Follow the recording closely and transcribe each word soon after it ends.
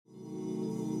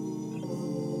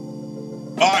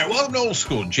All right, welcome to Old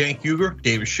School. Cenk Uygur,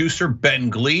 David Schuster, Ben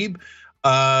Glebe.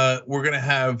 We're gonna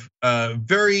have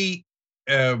very,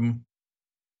 I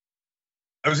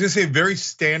was gonna say very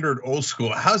standard old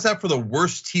school. How's that for the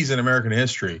worst tease in American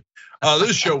history?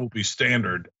 This show will be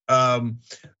standard.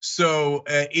 So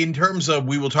in terms of,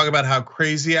 we will talk about how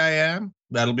crazy I am.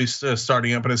 That'll be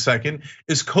starting up in a second.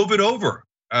 Is COVID over?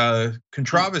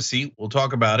 Controversy. We'll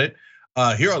talk about it.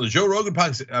 Here on the Joe Rogan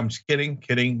podcast. I'm just kidding.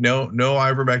 No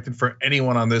ivermectin for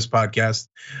anyone on this podcast.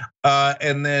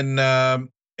 And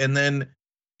then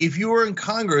if you were in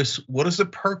Congress, what is the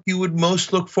perk you would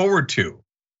most look forward to?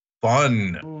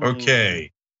 Fun.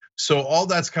 Okay. So all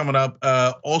that's coming up.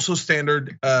 Also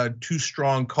standard Too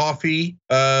Strong Coffee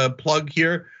plug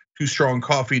here.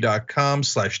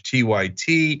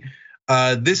 TooStrongCoffee.com/TYT.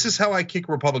 This is how I kick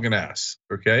Republican ass.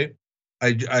 Okay.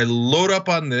 I load up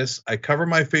on this, I cover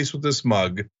my face with this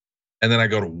mug, and then I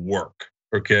go to work,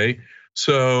 okay?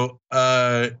 So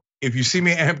if you see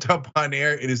me amped up on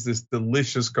air, it is this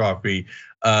delicious coffee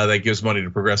that gives money to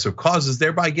progressive causes,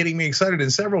 thereby getting me excited in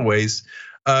several ways.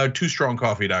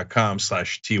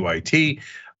 TooStrongCoffee.com/TYT.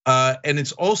 And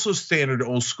it's also standard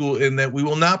old school in that we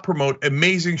will not promote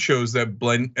amazing shows that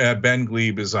Ben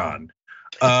Glebe is on,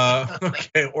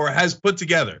 okay, or has put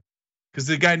together. Because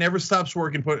the guy never stops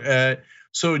working.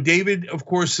 So David, of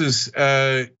course, is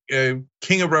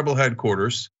king of Rebel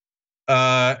headquarters.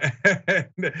 My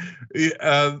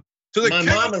mom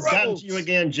has gotten to you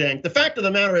again, Cenk. The fact of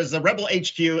the matter is, the Rebel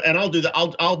HQ, and I'll do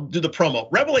the promo.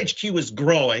 Rebel HQ is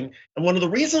growing, and one of the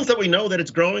reasons that we know that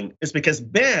it's growing is because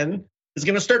Ben is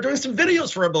going to start doing some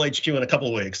videos for Rebel HQ in a couple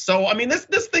of weeks. So I mean,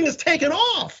 this thing is taking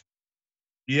off.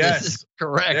 Yes, this is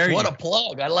correct. What a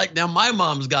plug! I like. Now my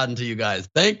mom's gotten to you guys.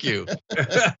 Thank you.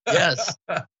 Yes.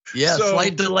 So,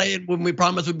 slight delay when we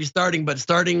promised we'd be starting, but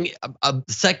starting a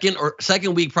second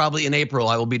week probably in April,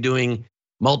 I will be doing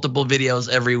multiple videos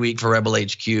every week for Rebel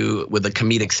HQ with a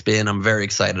comedic spin. I'm very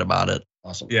excited about it.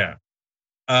 Awesome. Yeah.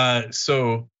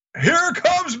 So here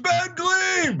comes Ben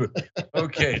Glebe.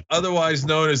 Okay, otherwise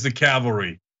known as the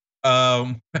Cavalry.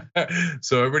 So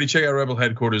everybody check out Rebel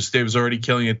headquarters. Dave's already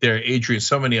killing it there. Adrian,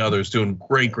 so many others doing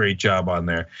great job on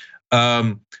there.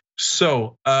 But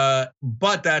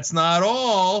that's not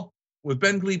all. With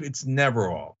Ben Glebe, it's never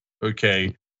all.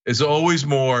 Okay, it's always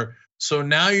more. So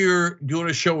now you're doing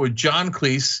a show with John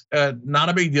Cleese. Not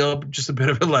a big deal, but just a bit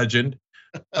of a legend.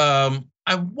 I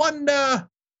wonder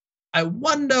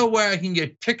where I can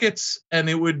get tickets, and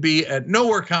it would be at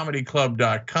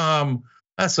nowherecomedyclub.com.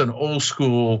 That's an old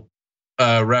school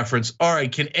reference. All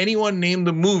right, can anyone name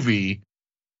the movie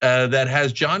that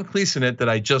has John Cleese in it that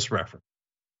I just referenced?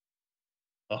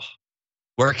 Oh.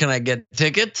 Where can I get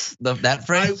tickets? That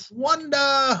phrase?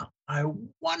 I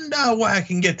wonder where I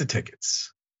can get the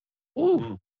tickets.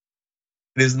 Ooh.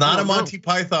 It is not a Monty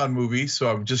Python movie, so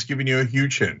I'm just giving you a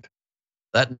huge hint.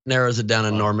 That narrows it down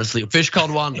enormously. Fish Called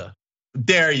Wanda.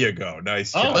 There you go.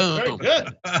 Nice job. Oh, very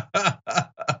good.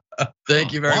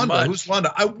 Thank you very much. Who's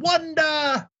Wanda? I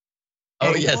wonder.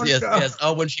 Oh, yes.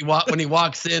 Oh, when he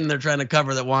walks in, they're trying to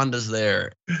cover that Wanda's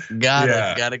there. Got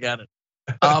it.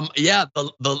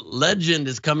 The legend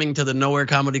is coming to the Nowhere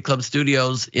Comedy Club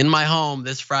studios in my home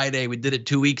this Friday. We did it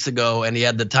 2 weeks ago, and he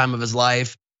had the time of his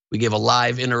life. We gave a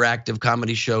live interactive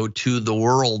comedy show to the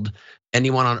world.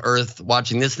 Anyone on earth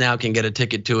watching this now can get a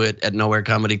ticket to it at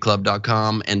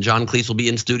nowherecomedyclub.com. And John Cleese will be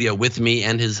in studio with me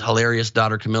and his hilarious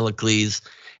daughter, Camilla Cleese,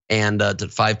 and at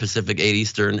 5 Pacific, 8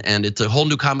 Eastern. And it's a whole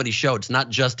new comedy show. It's not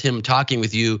just him talking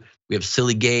with you. We have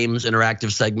silly games,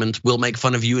 interactive segments. We'll make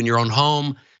fun of you in your own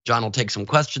home. John will take some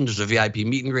questions. There's a VIP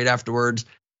meet and greet afterwards.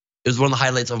 It was one of the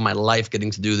highlights of my life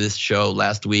getting to do this show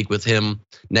last week with him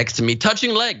next to me,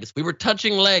 touching legs. We were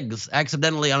touching legs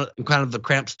accidentally on kind of the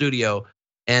cramped studio,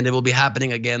 and it will be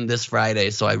happening again this Friday.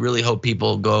 So I really hope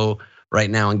people go right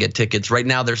now and get tickets. Right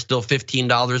now, they're still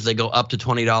 $15. They go up to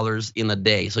 $20 in a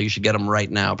day. So you should get them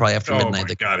right now, probably after midnight. Oh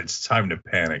my God, it's time to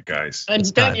panic, guys.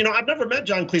 And Ben, I've never met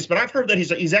John Cleese, but I've heard that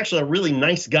he's actually a really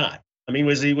nice guy. I mean,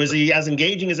 was he as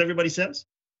engaging as everybody says?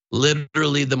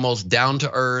 Literally the most down to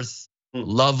earth,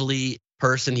 lovely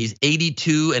person. He's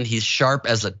 82 and he's sharp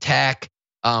as a tack.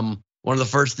 One of the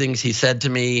first things he said to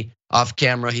me off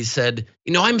camera, he said,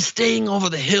 I'm staying over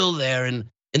the hill there in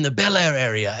the Bel Air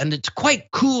area, and it's quite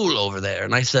cool over there.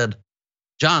 And I said,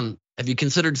 John, have you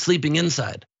considered sleeping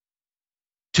inside?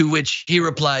 To which he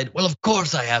replied, well, of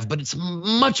course I have, but it's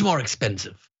much more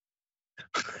expensive.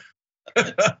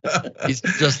 He's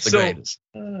just the greatest.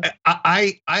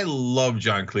 I love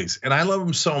John Cleese, and I love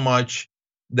him so much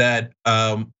that,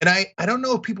 and I don't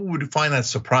know if people would find that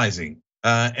surprising,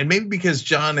 and maybe because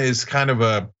John is kind of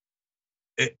a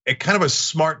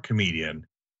smart comedian,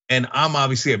 and I'm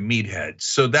obviously a meathead,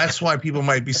 so that's why people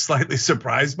might be slightly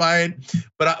surprised by it.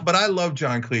 But I love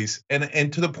John Cleese,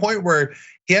 and to the point where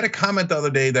he had a comment the other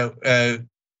day that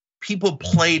people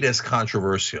played as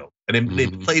controversial, and they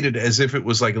played it as if it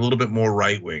was like a little bit more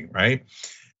right wing, right?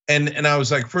 And I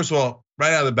was like, first of all,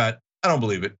 right out of the bat, I don't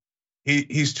believe it.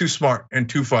 He's too smart and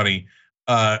too funny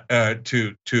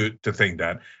to think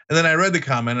that. And then I read the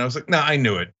comment and I was like, no, I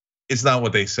knew it. It's not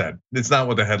what they said. It's not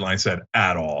what the headline said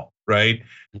at all, right?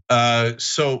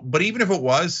 So, but even if it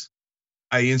was,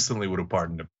 I instantly would have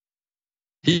pardoned him.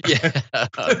 Yeah,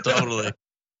 totally.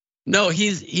 No,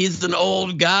 he's an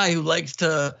old guy who likes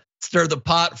to stir the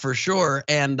pot for sure,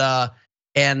 and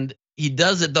he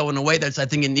does it though in a way that's, I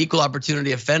think, an equal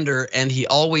opportunity offender, and he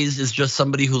always is just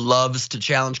somebody who loves to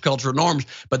challenge cultural norms.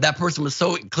 But that person was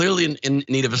so clearly in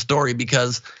need of a story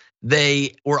because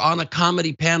they were on a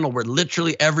comedy panel where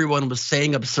literally everyone was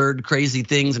saying absurd, crazy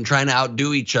things and trying to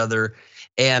outdo each other.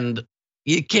 And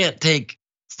you can't take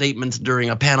statements during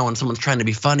a panel when someone's trying to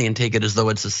be funny and take it as though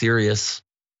it's a serious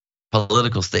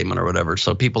political statement or whatever.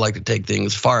 So people like to take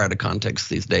things far out of context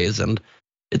these days, and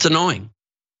it's annoying.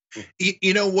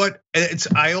 You know what? That's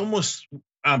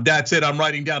it. I'm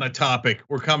writing down a topic.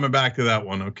 We're coming back to that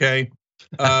one, okay?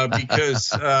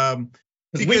 Because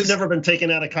we've never been taken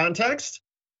out of context.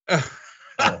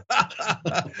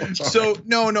 So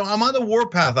no, I'm on the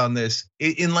warpath on this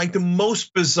in like the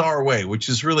most bizarre way, which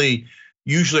is really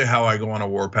usually how I go on a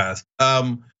warpath.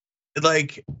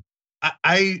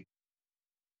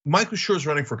 Michael Schur is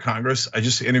running for Congress. I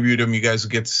just interviewed him. You guys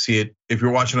will get to see it. If you're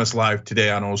watching us live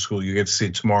today on Old School, you get to see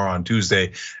it tomorrow on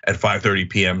Tuesday at 5:30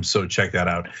 p.m. So check that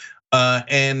out.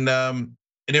 And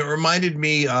it reminded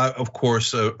me, of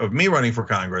course, of me running for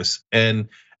Congress. And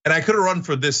I could have run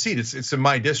for this seat. It's in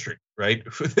my district, right?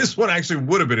 This one actually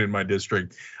would have been in my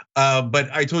district.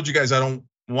 But I told you guys I don't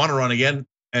want to run again,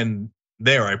 and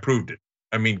there I proved it.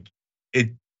 I mean,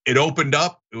 it opened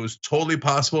up. It was totally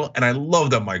possible, and I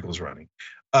love that Michael's running.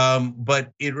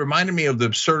 But it reminded me of the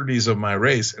absurdities of my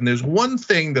race. And there's one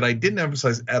thing that I didn't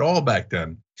emphasize at all back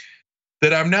then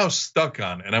that I'm now stuck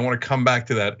on, and I want to come back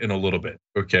to that in a little bit,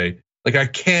 okay? Like I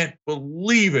can't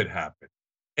believe it happened.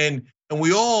 And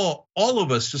we all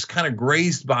of us just kind of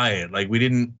grazed by it, like we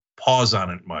didn't pause on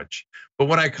it much. But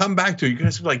when I come back to it, you're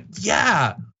gonna be like,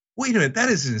 yeah, wait a minute, that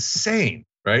is insane,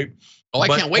 right? Oh, I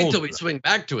can't wait till we swing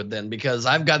back to it then, because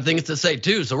I've got things to say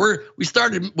too. So we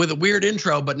started with a weird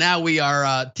intro, but now we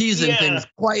are teasing things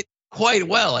quite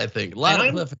well, I think.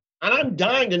 And I'm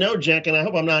dying to know, Jack, and I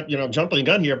hope I'm not, jumping the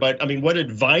gun here, but I mean, what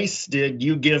advice did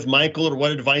you give Michael, or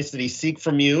what advice did he seek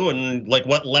from you, and like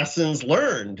what lessons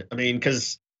learned? I mean,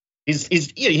 because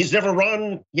he's never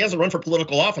run, he hasn't run for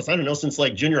political office, I don't know, since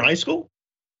like junior high school.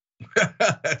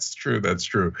 That's true.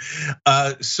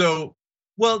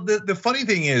 Well, the funny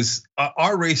thing is,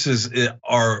 our races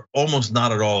are almost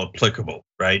not at all applicable,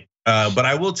 right? But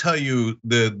I will tell you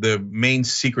the main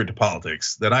secret to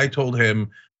politics that I told him,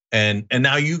 and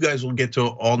now you guys will get to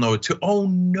all know it too. Oh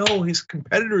no, his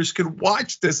competitors could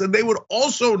watch this and they would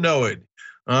also know it.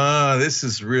 This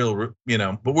is real,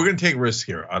 but we're gonna take risks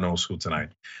here on Old School tonight.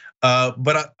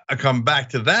 But I come back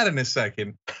to that in a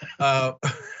second. But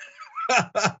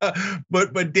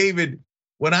David,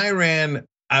 when I ran,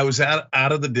 I was out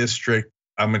of the district.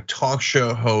 I'm a talk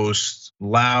show host,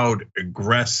 loud,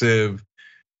 aggressive,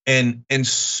 and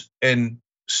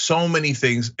so many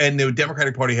things. And the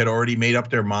Democratic Party had already made up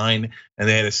their mind, and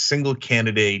they had a single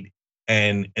candidate,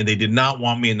 and they did not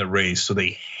want me in the race, so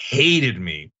they hated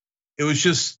me. It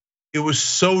was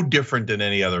so different than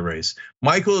any other race.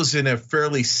 Michael is in a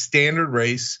fairly standard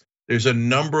race. There's a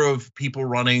number of people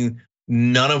running.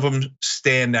 None of them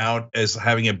stand out as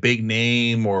having a big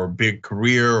name or a big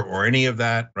career or any of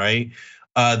that, right?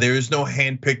 There is no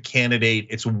handpicked candidate.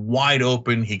 It's wide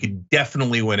open. He could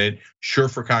definitely win it.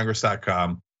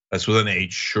 SureForCongress.com. That's with an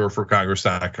H.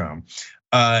 SureForCongress.com.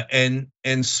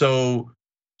 And so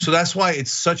that's why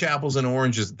it's such apples and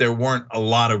oranges. There weren't a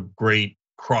lot of great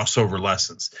crossover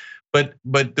lessons. But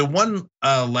the one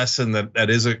lesson that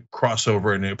is a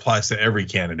crossover, and it applies to every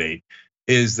candidate,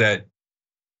 is that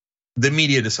the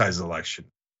media decides the election,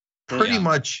 pretty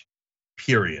much,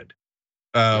 period.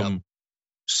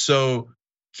 So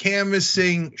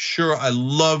canvassing, sure, I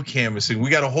love canvassing. We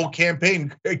got a whole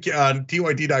campaign on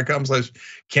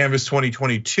tyt.com/canvas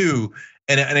 2022,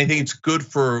 and I think it's good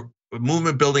for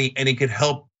movement building, and it could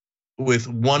help with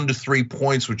 1 to 3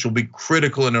 points, which will be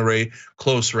critical in a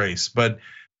close race. But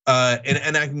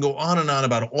and I can go on and on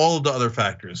about all of the other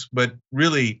factors, but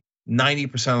really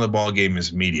 90% of the ball game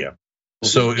is media.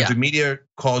 So if the media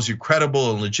calls you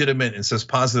credible and legitimate and says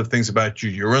positive things about you,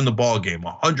 you're in the ball game,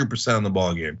 100% in the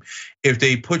ball game. If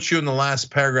they put you in the last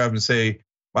paragraph and say,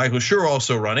 Michael Schur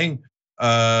also running,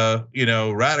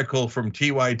 radical from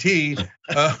TYT,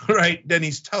 right? Then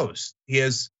he's toast. He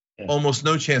has almost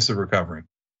no chance of recovering.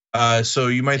 So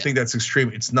you might think that's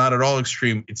extreme. It's not at all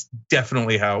extreme. It's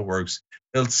definitely how it works.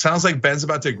 It sounds like Ben's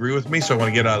about to agree with me, so I want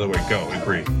to get out of the way. Go,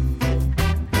 agree.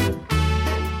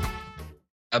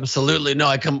 Absolutely. No,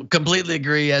 I completely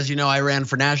agree. As you know, I ran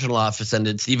for national office, and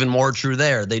it's even more true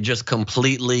there. They just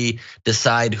completely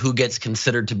decide who gets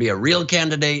considered to be a real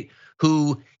candidate,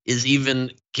 who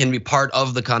can be part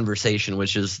of the conversation,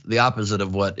 which is the opposite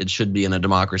of what it should be in a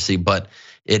democracy. But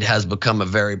it has become a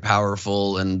very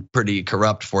powerful and pretty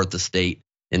corrupt fourth estate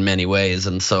in many ways.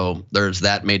 And so there's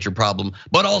that major problem.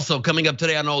 But also coming up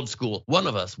today on Old School, one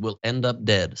of us will end up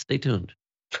dead. Stay tuned.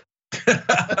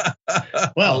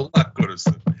 Well,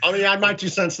 I mean, I my 2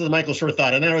 cents to the Michael Schur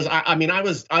thought, and I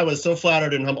was so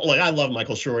flattered and humble. Like, I love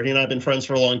Michael Schur. He and I have been friends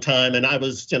for a long time, and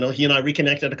he and I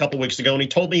reconnected a couple weeks ago, and he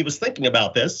told me he was thinking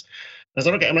about this. I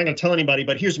said, okay, I'm not going to tell anybody,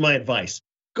 but here's my advice: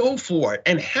 go for it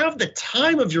and have the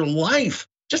time of your life.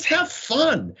 Just have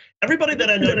fun. Everybody that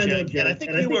I know, Jen, and I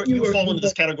think you fall into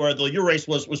this category, though your race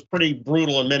was pretty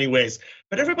brutal in many ways.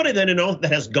 But everybody that I know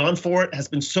that has gone for it has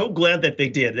been so glad that they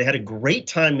did. They had a great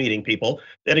time meeting people.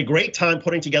 They had a great time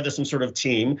putting together some sort of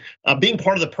team. Being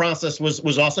part of the process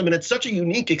was awesome, and it's such a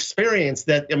unique experience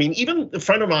that, I mean, even a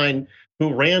friend of mine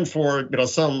who ran for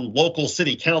some local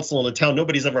city council in a town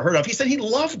nobody's ever heard of, he said he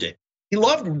loved it. He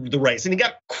loved the race, and he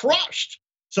got crushed.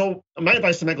 So my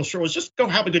advice to Michael Schur was just go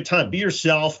have a good time, be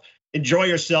yourself, enjoy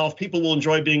yourself. People will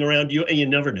enjoy being around you, and you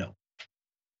never know.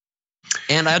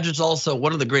 And I just also,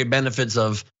 one of the great benefits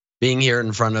of being here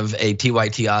in front of a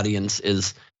TYT audience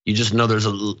is you just know there's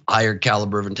a higher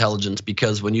caliber of intelligence,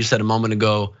 because when you said a moment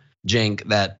ago, Cenk,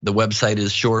 that the website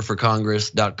is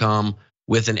schurforcongress.com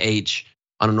with an H,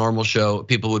 on a normal show,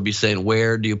 people would be saying,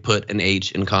 where do you put an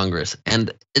H in Congress?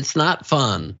 And it's not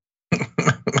fun.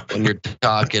 When you're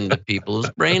talking to people whose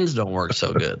brains don't work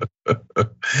so good.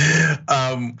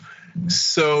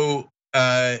 So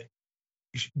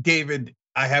David,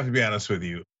 I have to be honest with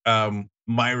you.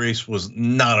 My race was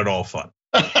not at all fun.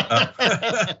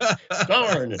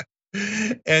 Darn.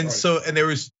 And there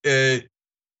was a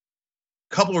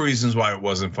couple of reasons why it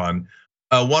wasn't fun.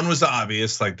 One was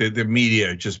obvious, like the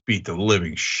media just beat the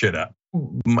living shit up,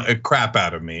 crap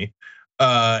out of me.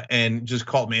 And just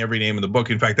called me every name in the book.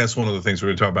 In fact, that's one of the things we're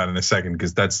going to talk about in a second,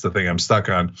 because that's the thing I'm stuck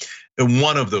on. And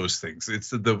one of those things,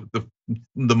 it's the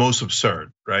most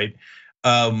absurd, right?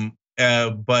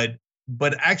 But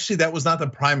actually, that was not the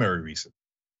primary reason,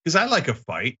 because I like a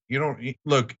fight.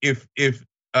 Look, if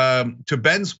to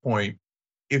Ben's point,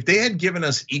 if they had given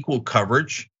us equal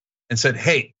coverage and said,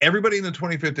 hey, everybody in the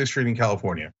 25th district in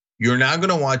California, you're now going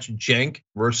to watch Cenk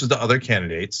versus the other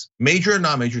candidates, major or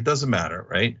non-major, doesn't matter,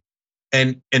 right?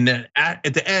 And then at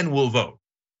the end we'll vote,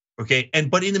 okay?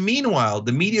 But in the meanwhile,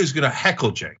 the media is going to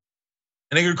heckle Cenk,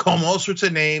 and they're going to call him all sorts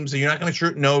of names, and you're not going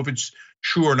to know if it's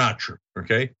true or not true,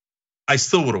 okay? I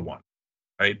still would have won,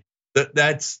 right?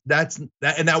 That's and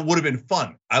that would have been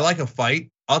fun. I like a fight.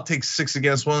 I'll take 6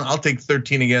 against 1. I'll take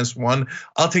 13 against 1.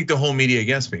 I'll take the whole media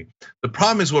against me. The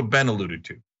problem is what Ben alluded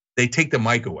to. They take the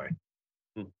mic away,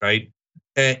 right?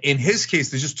 In his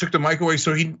case, they just took the mic away,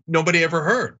 so nobody ever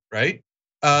heard, right?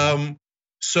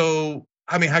 So,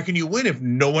 I mean, how can you win if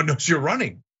no one knows you're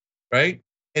running, right?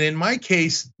 And in my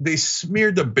case, they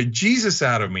smeared the bejesus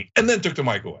out of me and then took the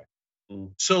mic away.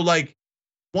 So like,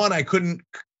 one, I couldn't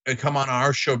come on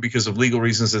our show because of legal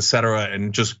reasons, et cetera,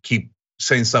 and just keep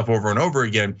saying stuff over and over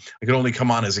again. I could only come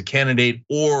on as a candidate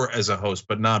or as a host,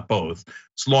 but not both.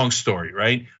 It's a long story,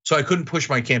 right? So I couldn't push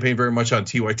my campaign very much on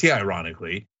TYT,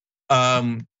 ironically.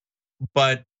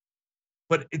 But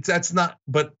that's not.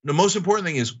 But the most important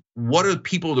thing is, what are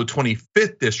people of the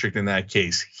 25th district in that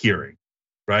case hearing,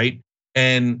 right?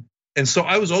 And so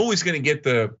I was always going to get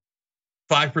the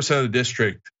 5% of the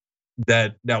district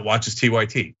that watches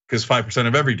TYT, because 5%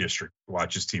 of every district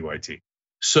watches TYT.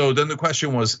 So then the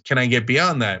question was, can I get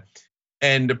beyond that?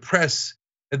 And the press,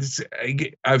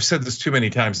 I've said this too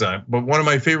many times now, but one of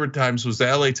my favorite times was the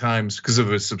LA Times, because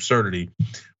of its absurdity,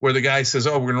 where the guy says,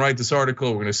 oh, we're gonna write this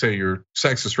article, we're gonna say you're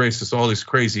sexist, racist, all these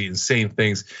crazy, insane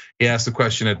things. He asked the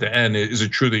question at the end, is it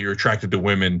true that you're attracted to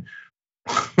women,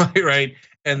 right?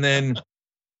 And then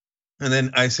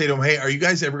I say to him, hey, are you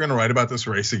guys ever gonna write about this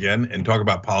race again and talk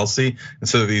about policy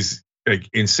instead of these like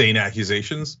insane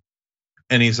accusations?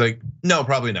 And he's like, no,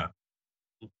 probably not.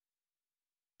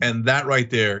 And that right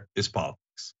there is politics.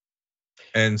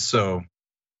 And so,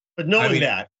 but knowing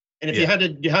that, And if you had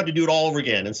to do it all over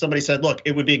again, and somebody said, look,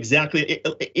 it would be exactly,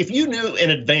 if you knew in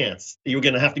advance that you were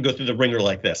going to have to go through the ringer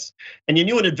like this, and you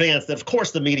knew in advance that of course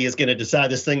the media is going to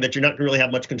decide this thing, that you're not going to really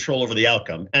have much control over the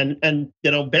outcome. And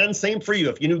Ben, same for you.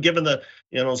 If you knew, given the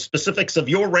specifics of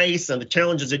your race and the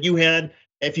challenges that you had,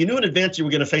 if you knew in advance you were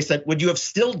going to face that, would you have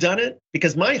still done it?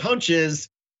 Because my hunch is,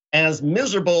 as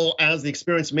miserable as the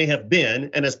experience may have been,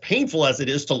 and as painful as it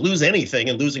is to lose anything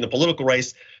and losing a political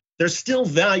race, there's still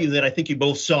value that I think you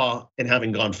both saw in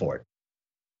having gone for it.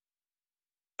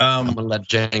 I'm gonna let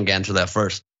Cenk answer that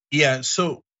first. Yeah,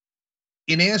 so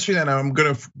in answering that, I'm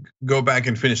gonna go back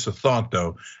and finish the thought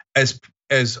though. As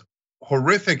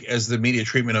horrific as the media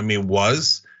treatment of me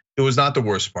was, it was not the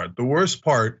worst part. The worst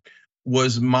part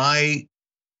was my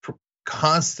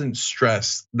constant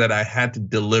stress that I had to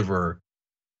deliver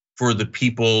for the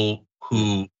people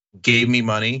who gave me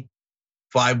money,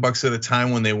 $5 at a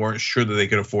time when they weren't sure that they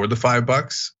could afford the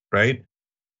 $5, right?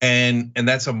 And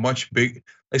that's a much big,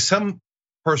 like some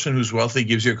person who's wealthy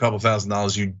gives you a couple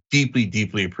 $1,000, you deeply,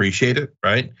 deeply appreciate it,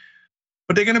 right?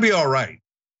 But they're gonna be all right.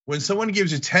 When someone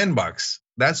gives you $10,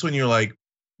 that's when you're like,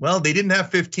 well, they didn't have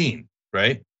 15,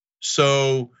 right?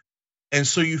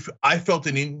 I felt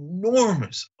an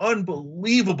enormous,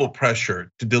 unbelievable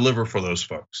pressure to deliver for those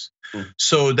folks.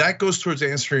 So that goes towards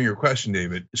answering your question,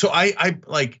 David. So I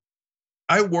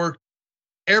worked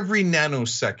every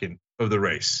nanosecond of the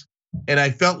race. And I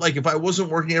felt like if I wasn't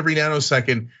working every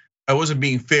nanosecond, I wasn't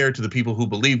being fair to the people who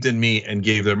believed in me and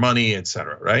gave their money, et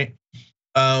cetera, right?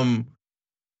 Would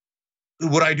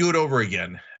I do it over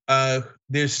again?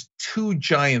 There's two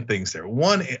giant things there.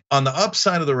 One, on the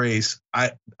upside of the race,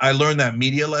 I learned that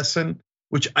media lesson,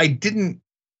 which I didn't.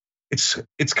 It's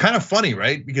kind of funny,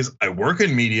 right? Because I work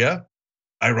in media,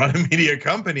 I run a media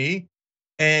company,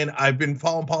 and I've been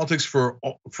following politics for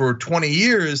 20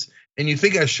 years. And you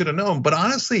think I should have known, but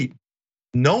honestly,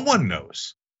 no one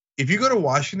knows. If you go to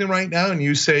Washington right now and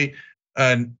you say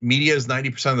media is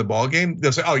 90% of the ball game,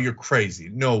 they'll say, "Oh, you're crazy.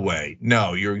 No way.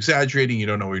 No, you're exaggerating. You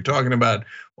don't know what you're talking about.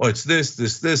 Oh, it's this,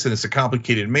 and it's a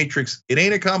complicated matrix." It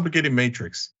ain't a complicated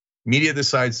matrix. Media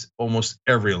decides almost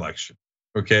every election,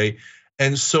 okay?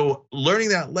 And so learning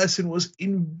that lesson was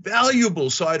invaluable.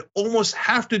 So I'd almost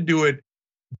have to do it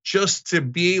just to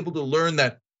be able to learn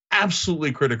that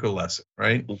absolutely critical lesson,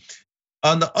 right?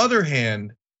 On the other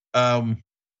hand, I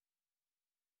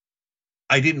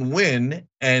didn't win,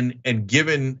 and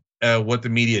given what the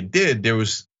media did, there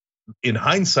was, in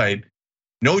hindsight,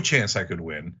 no chance I could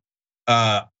win.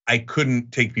 I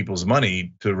couldn't take people's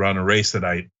money to run a race that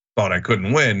I thought I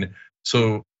couldn't win.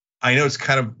 So I know it's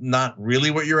kind of not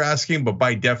really what you're asking, but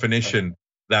by definition,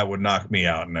 that would knock me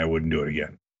out, and I wouldn't do it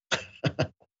again.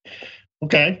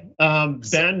 Okay,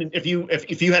 Ben,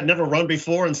 if you had never run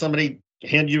before and somebody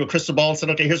handed you a crystal ball and said,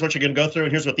 "Okay, here's what you're going to go through,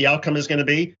 and here's what the outcome is going to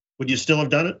be," would you still have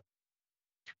done it?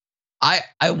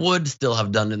 I would still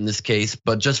have done it in this case,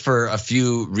 but just for a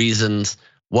few reasons.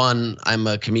 One, I'm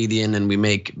a comedian and we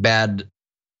make bad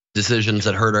decisions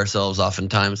that hurt ourselves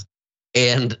oftentimes.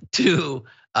 And two,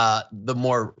 the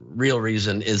more real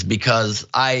reason is because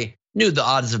I knew the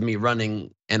odds of me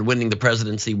running and winning the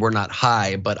presidency were not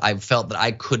high, but I felt that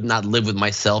I could not live with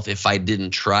myself if I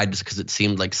didn't try, just because it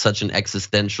seemed like such an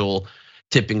existential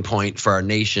tipping point for our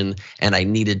nation, and I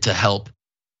needed to help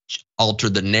alter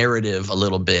the narrative a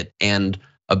little bit. And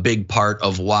a big part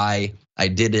of why I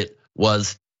did it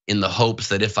was in the hopes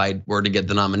that if I were to get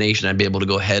the nomination, I'd be able to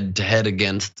go head to head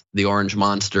against the Orange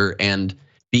Monster and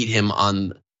beat him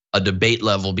on a debate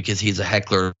level, because he's a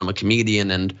heckler, I'm a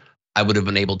comedian, and I would have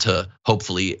been able to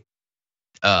hopefully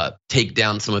take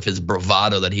down some of his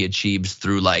bravado that he achieves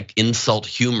through like insult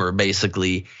humor,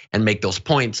 basically, and make those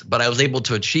points. But I was able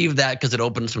to achieve that because it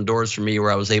opened some doors for me where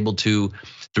I was able to,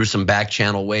 through some back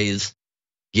channel ways,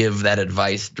 give that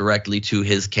advice directly to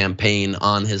his campaign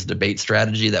on his debate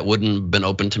strategy that wouldn't have been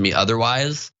open to me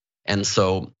otherwise. And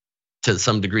so to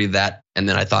some degree that, and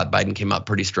then I thought Biden came out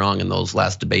pretty strong in those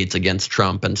last debates against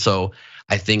Trump. And so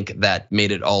I think that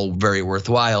made it all very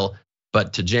worthwhile.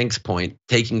 But to Cenk's point,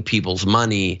 taking people's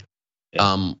money,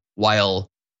 while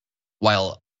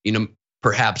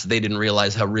perhaps they didn't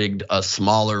realize how rigged a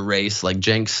smaller race like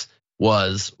Cenk's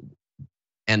was,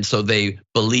 and so they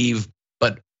believe.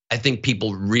 But I think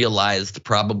people realized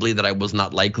probably that I was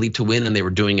not likely to win, and they were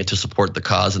doing it to support the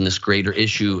cause in this greater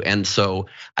issue. And so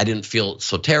I didn't feel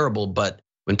so terrible. But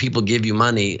when people give you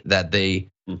money that they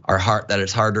are hard, that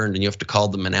is hard earned, and you have to call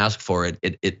them and ask for it,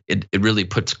 it really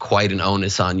puts quite an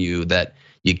onus on you that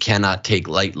you cannot take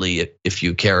lightly if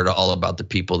you care at all about the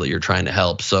people that you're trying to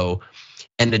help. So,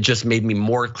 and it just made me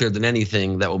more clear than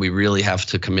anything that what we really have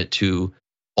to commit to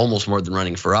almost more than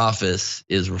running for office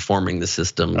is reforming the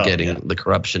system, getting the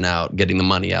corruption out, getting the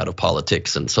money out of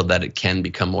politics, and so that it can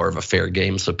become more of a fair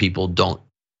game, so good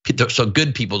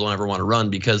people don't ever want to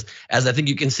run. Because as I think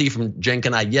you can see from Cenk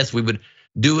and I, yes, we would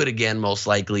do it again most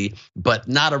likely, but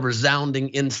not a resounding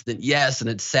instant yes. And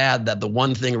it's sad that the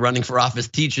one thing running for office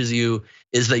teaches you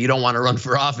is that you don't want to run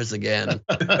for office again.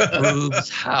 Proves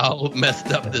how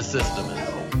messed up this system is.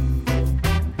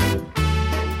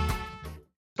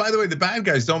 By the way, the bad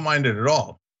guys don't mind it at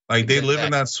all. Like they live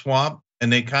in that swamp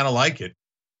and they kind of like it.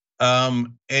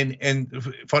 And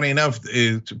funny enough,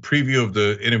 to preview of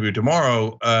the interview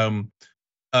tomorrow,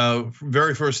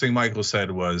 very first thing Michael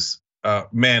said was,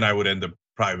 man, I would end up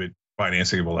private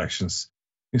financing of elections.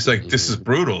 He's like, this is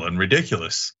brutal and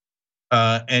ridiculous.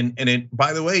 And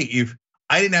by the way, if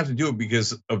I didn't have to do it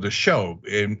because of the show,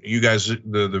 and you guys,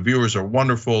 the viewers are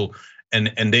wonderful,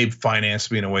 and they've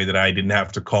financed me in a way that I didn't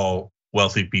have to call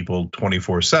wealthy people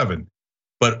 24/7,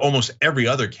 but almost every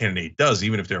other candidate does,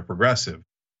 even if they're progressive.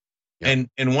 Yeah.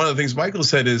 And one of the things Michael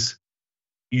said is,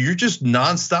 you're just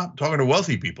nonstop talking to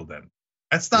wealthy people. Then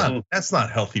that's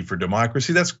not healthy for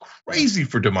democracy. That's crazy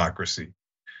for democracy.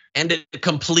 And it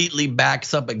completely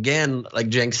backs up again, like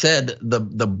Cenk said, the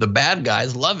bad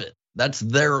guys love it. That's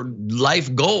their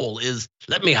life goal, is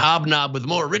let me hobnob with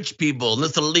more rich people, and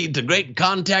this will lead to great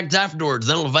contacts afterwards.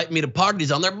 Then they'll invite me to parties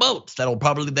on their boats that'll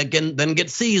probably then get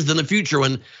seized in the future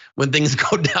when things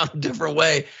go down a different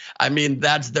way. I mean,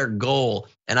 that's their goal,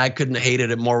 and I couldn't have hated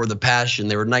it more with a passion.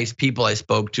 They were nice people I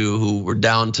spoke to who were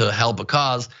down to help a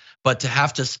cause. But to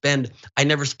have to spend, I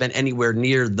never spent anywhere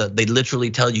near they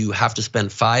literally tell you have to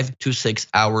spend 5 to 6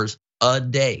 hours a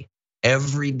day,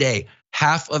 every day,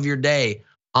 half of your day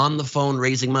on the phone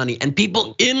raising money. And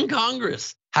people in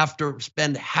Congress have to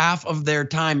spend half of their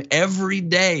time every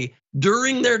day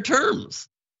during their terms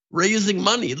raising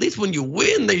money. At least when you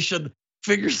win, they should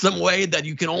figure some way that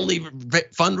you can only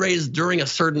fundraise during a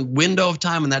certain window of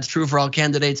time, and that's true for all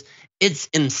candidates. It's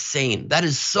insane. That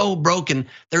is so broken.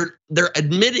 They're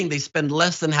admitting they spend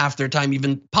less than half their time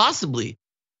even possibly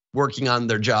working on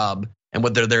their job and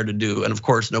what they're there to do. And of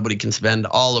course, nobody can spend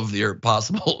all of their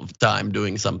possible time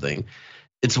doing something.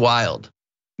 It's wild.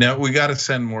 Now we got to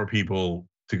send more people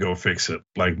to go fix it,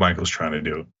 like Michael's trying to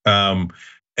do.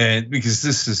 And because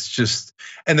this is just,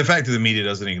 and the fact that the media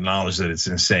doesn't acknowledge that it's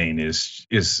insane is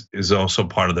also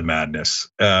part of the madness.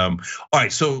 All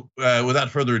right, so without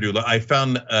further ado, I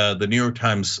found the New York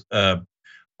Times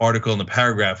article in the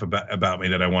paragraph about me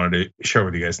that I wanted to share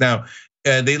with you guys. Now,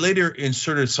 they later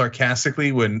inserted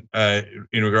sarcastically when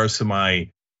in regards to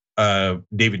my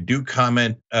David Duke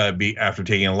comment after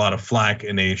taking a lot of flack,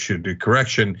 and they issued a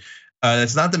correction.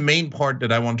 That's not the main part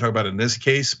that I want to talk about in this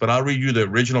case, but I'll read you the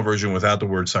original version without the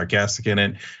word sarcastic in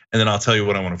it, and then I'll tell you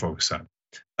what I want to focus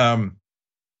on.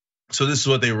 So this is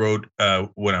what they wrote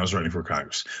when I was running for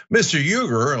Congress. Mr.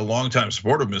 Uygur, a longtime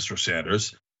supporter of Mr.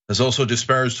 Sanders, has also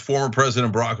disparaged former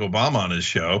President Barack Obama on his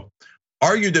show,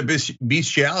 argued that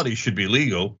bestiality should be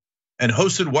legal, and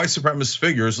hosted white supremacist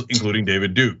figures, including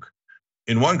David Duke.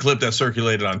 In one clip that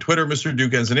circulated on Twitter, Mr.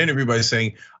 Duke ends an interview by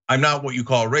saying, "I'm not what you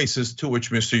call racist," to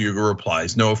which Mr. Uygur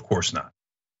replies, "No, of course not."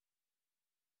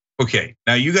 Okay,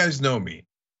 now you guys know me.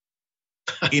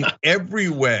 In every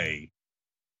way,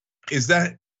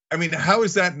 how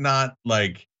is that not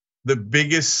like the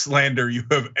biggest slander you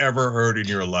have ever heard in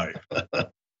your life?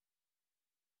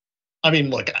 I mean,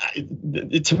 look,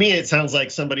 to me, it sounds like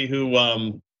somebody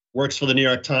who works for the New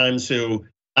York Times who,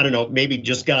 I don't know, maybe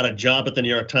just got a job at the New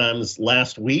York Times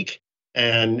last week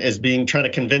and is trying to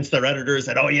convince their editors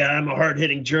that, oh yeah, I'm a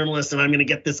hard-hitting journalist and I'm gonna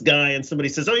get this guy. And somebody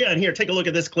says, oh yeah, and here, take a look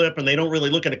at this clip. And they don't really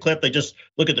look at a clip, they just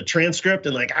look at the transcript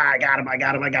and like, I got him, I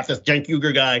got this Cenk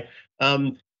Uygur guy.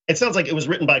 It sounds like it was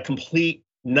written by a complete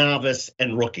novice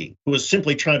and rookie who was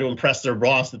simply trying to impress their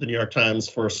boss at the New York Times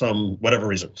for some whatever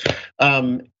reason.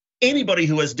 Anybody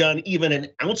who has done even an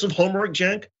ounce of homework,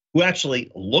 Cenk, who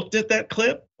actually looked at that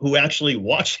clip, who actually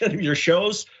watched any of your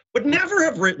shows, would never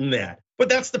have written that. But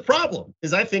that's the problem,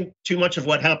 is I think too much of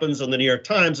what happens on the New York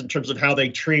Times in terms of how they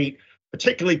treat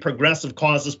particularly progressive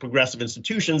causes, progressive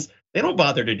institutions, they don't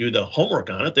bother to do the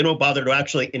homework on it. They don't bother to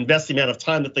actually invest the amount of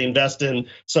time that they invest in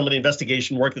some of the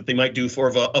investigation work that they might do for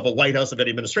of a White House, of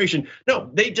any administration. No,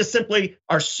 they just simply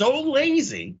are so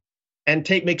lazy and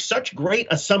make such great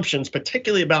assumptions,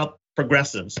 particularly about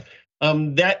progressives,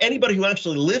 that anybody who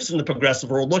actually lives in the progressive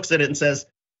world looks at it and says,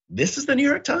 this is the New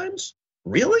York Times?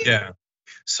 Really? Yeah.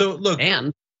 So look.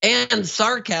 And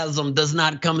sarcasm does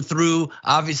not come through,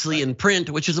 obviously, in print,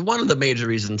 which is one of the major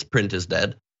reasons print is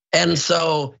dead. And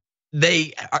so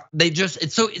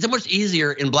it's so much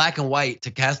easier in black and white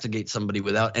to castigate somebody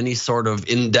without any sort of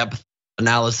in-depth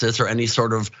analysis or any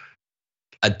sort of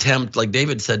attempt, like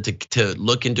David said, to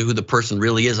look into who the person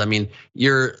really is. I mean,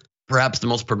 you're perhaps the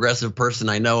most progressive person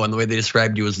I know, and the way they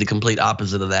described you is the complete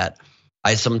opposite of that.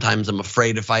 I sometimes am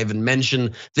afraid if I even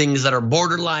mention things that are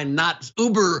borderline, not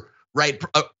uber right,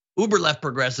 uber left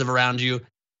progressive around you,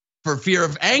 for fear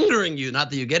of angering you.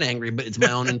 Not that you get angry, but it's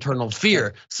my own internal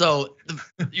fear. So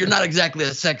you're not exactly a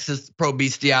sexist,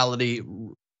 pro-bestiality,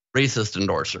 racist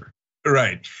endorser.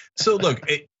 Right. So look,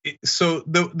 so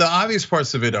the obvious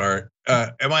parts of it are,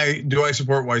 do I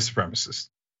support white supremacists?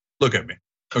 Look at me,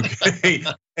 okay?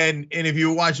 and if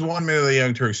you watch 1 Minute of the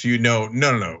Young Turks, you know,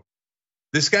 no.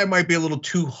 This guy might be a little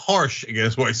too harsh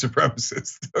against white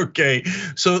supremacists, okay?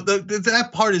 So that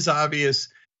part is obvious.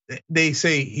 They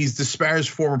say he's disparaged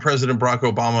former President Barack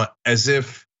Obama as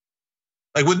if,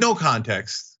 like, with no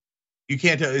context. You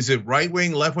can't tell, is it right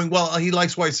wing, left wing? Well, he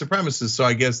likes white supremacists, so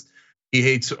I guess he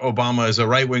hates Obama as a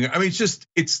right winger. I mean,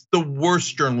 it's the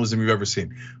worst journalism you've ever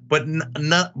seen. But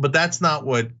that's not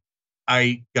what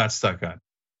I got stuck on.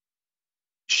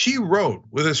 She wrote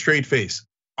with a straight face,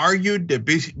 argued that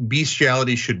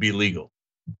bestiality should be legal.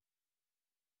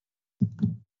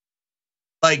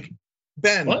 Like,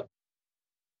 Ben, what?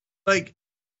 Like,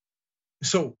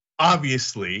 so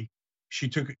obviously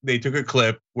they took a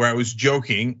clip where I was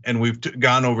joking, and we've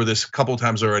gone over this a couple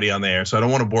times already on the air, so I don't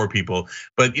want to bore people.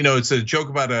 But it's a joke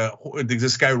about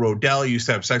this guy Rodell used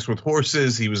to have sex with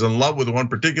horses. He was in love with one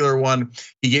particular one.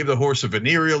 He gave the horse a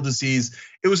venereal disease.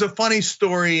 It was a funny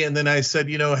story, and then I said,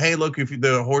 hey, look, if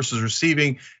the horse is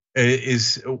receiving,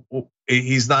 he's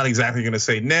not exactly going to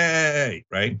say nay,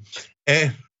 right?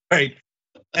 And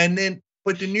then,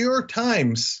 but the New York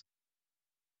Times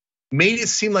made it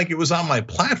seem like it was on my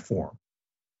platform.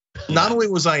 Not only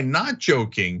was I not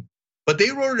joking, but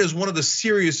they wrote it as one of the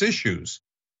serious issues.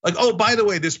 Like, oh, by the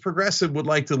way, this progressive would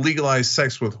like to legalize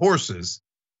sex with horses.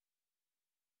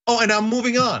 Oh, and I'm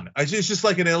moving on. It's just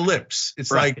like an ellipse. It's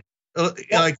right.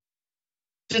 like.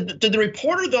 Did the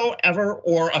reporter though ever,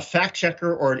 or a fact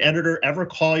checker or an editor ever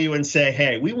call you and say,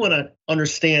 hey, we want to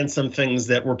understand some things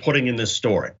that we're putting in this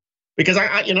story? Because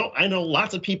I know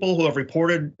lots of people who have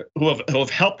reported, who have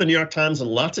helped the New York Times in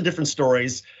lots of different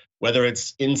stories, whether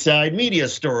it's inside media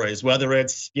stories, whether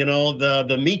it's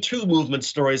the Me Too movement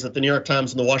stories that the New York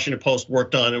Times and the Washington Post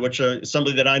worked on, in which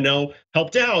somebody that I know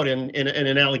helped out in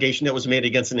an allegation that was made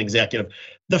against an executive.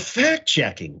 The fact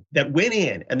checking that went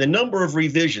in, and the number of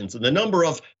revisions, and the number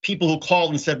of people who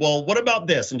called and said, well, what about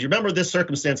this? And do you remember this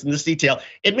circumstance and this detail?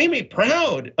 It made me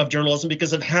proud of journalism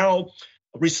because of how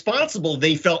responsible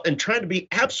they felt and trying to be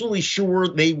absolutely sure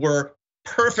they were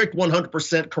perfect,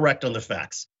 100% correct on the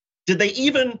facts. Did they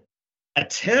even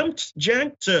attempt,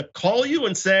 Cenk, to call you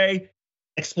and say,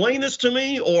 explain this to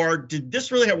me? Or did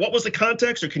this really have, what was the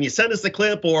context? Or can you send us the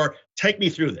clip or take me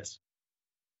through this?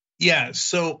 Yeah,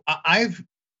 so I've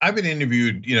been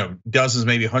interviewed, dozens,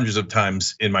 maybe hundreds of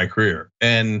times in my career.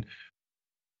 And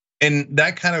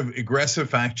that kind of aggressive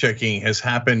fact checking has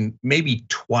happened maybe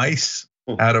twice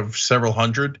out of several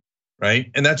hundred,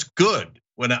 right? And that's good.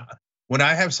 When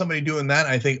I have somebody doing that,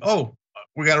 I think, oh,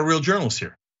 we got a real journalist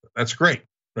here. That's great,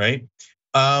 right?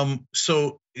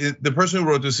 So the person who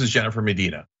wrote this is Jennifer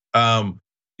Medina.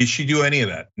 Did she do any of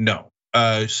that? No.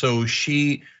 So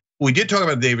we did talk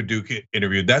about the David Duke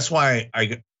interview. That's why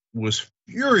I was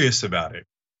furious about it,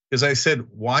 because I said,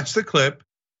 watch the clip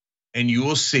and you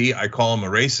will see I call him a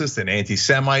racist, an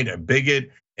anti-Semite, a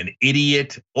bigot, an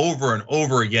idiot over and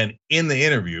over again in the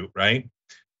interview, right?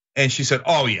 And she said,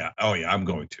 oh yeah, I'm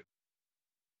going to.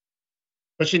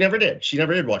 But she never did. She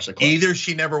never did watch the clip. Either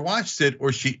she never watched it,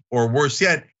 or worse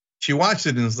yet, she watched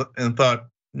it and thought,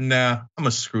 nah, I'm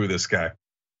gonna screw this guy.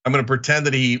 I'm gonna pretend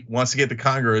that he wants to get to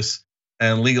Congress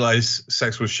and legalize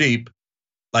sex with sheep,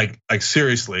 like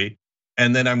seriously.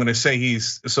 And then I'm gonna say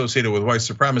he's associated with white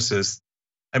supremacists.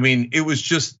 I mean, it was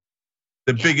just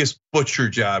the biggest butcher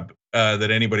job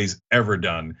that anybody's ever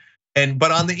done.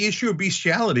 But on the issue of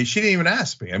bestiality, she didn't even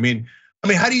ask me. I mean,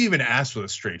 how do you even ask with a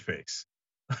straight face?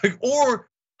 Or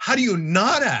how do you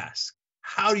not ask?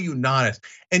 How do you not ask?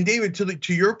 And David,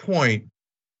 to your point,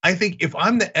 I think if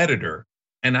I'm the editor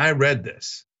and I read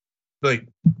this, like,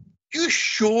 you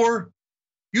sure?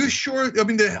 I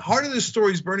mean, the heart of the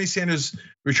story is Bernie Sanders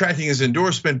retracting his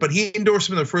endorsement, but he endorsed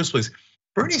him in the first place.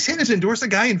 Bernie Sanders endorsed a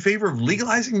guy in favor of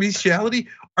legalizing bestiality.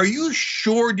 Are you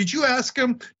sure? Did you ask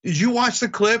him? Did you watch the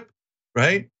clip?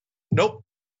 Right? Nope.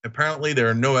 Apparently, there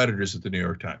are no editors at the New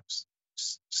York Times.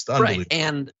 It's unbelievable.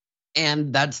 Right,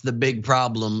 and that's the big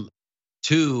problem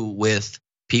too with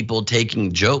people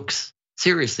taking jokes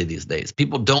seriously these days.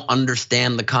 People don't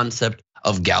understand the concept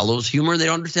of gallows humor. They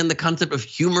don't understand the concept of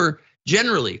humor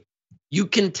generally. you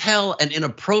can tell an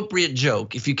inappropriate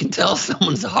joke, if you can tell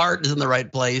someone's heart is in the right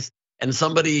place and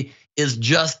somebody is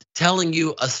just telling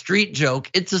you a street joke,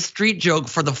 it's a street joke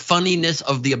for the funniness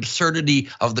of the absurdity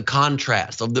of the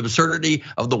contrast, of the absurdity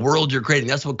of the world you're creating.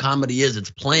 That's what comedy is.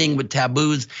 It's playing with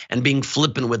taboos and being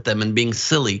flippant with them and being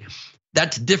silly.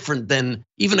 That's different than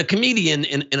even a comedian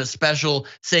in a special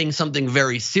saying something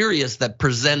very serious that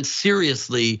presents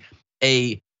seriously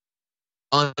a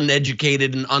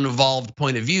uneducated and unevolved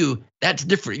point of view. That's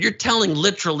different. You're telling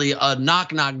literally a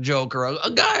knock-knock joke or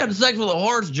a guy had sex with a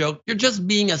horse joke. You're just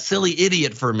being a silly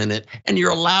idiot for a minute, and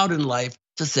you're allowed in life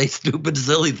to say stupid,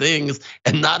 silly things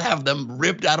and not have them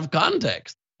ripped out of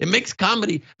context. It makes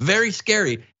comedy very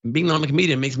scary. Being a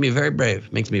comedian makes me very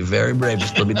brave. Makes me very brave to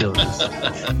still be doing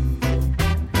this.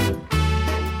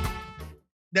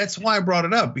 That's why I brought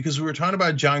it up, because we were talking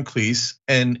about John Cleese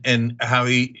and how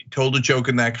he told a joke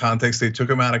in that context. They took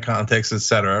him out of context,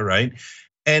 etc. Right?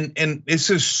 And it's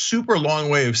a super long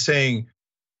way of saying,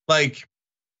 like,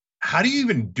 how do you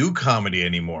even do comedy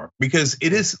anymore? Because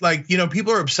it is like,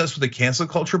 people are obsessed with the cancel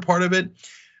culture part of it,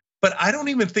 but I don't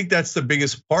even think that's the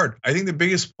biggest part. I think the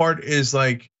biggest part is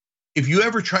like, if you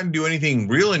ever try to do anything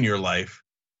real in your life,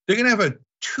 they're gonna have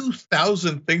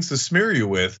 2,000 things to smear you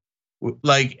with,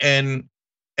 like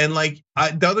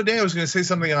the other day I was gonna say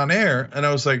something on air, and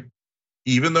I was like,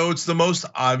 even though it's the most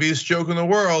obvious joke in the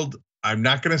world, I'm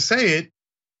not gonna say it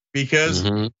because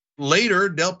later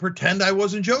they'll pretend I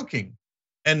wasn't joking.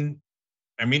 And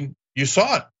I mean, you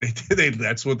saw it.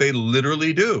 That's what they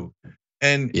literally do.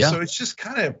 And so it's just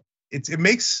kind of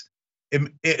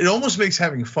it almost makes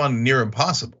having fun near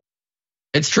impossible.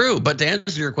 It's true, but to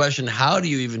answer your question, how do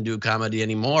you even do comedy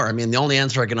anymore? I mean, the only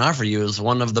answer I can offer you is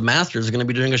one of the masters is going to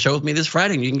be doing a show with me this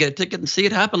Friday, and you can get a ticket and see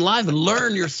it happen live and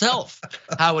learn yourself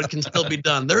how it can still be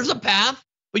done. There's a path,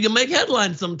 but you'll make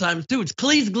headlines sometimes too. It's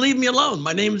Cleese, Leave Me Alone.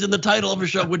 My name's in the title of a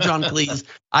show with John Cleese.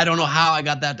 I don't know how I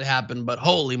got that to happen, but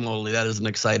holy moly, that is an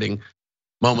exciting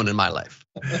moment in my life.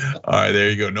 All right, there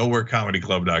you go.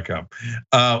 nowherecomedyclub.com.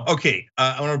 Okay,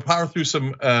 I want to power through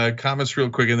some comments real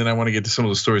quick, and then I want to get to some of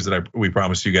the stories that we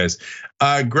promised you guys.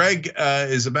 Greg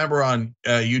is a member on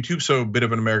YouTube, so a bit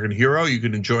of an American hero. You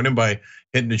can join him by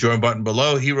hitting the join button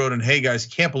below. He wrote in, "Hey guys,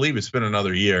 can't believe it's been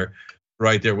another year."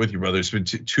 Right there with you, brother. It's been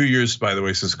 2 years, by the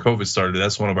way, since COVID started.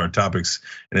 That's one of our topics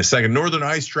in a second. Northern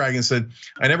Ice Dragon said,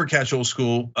 "I never catch old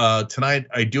school. Tonight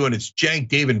I do, and it's Jank,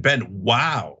 Dave, and Ben."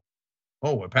 Wow.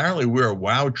 Oh, apparently we're a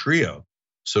wow trio.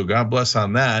 So God bless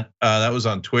on that. That was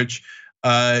on Twitch.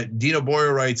 Dino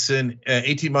Boyer writes in,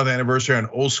 18-month anniversary on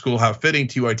old school. How fitting.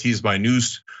 TYT is my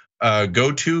news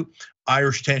go-to.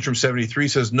 Irish Tantrum 73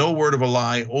 says, "No word of a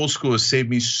lie. Old school has saved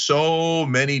me so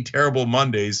many terrible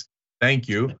Mondays. Thank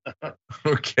you."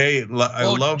 Okay, I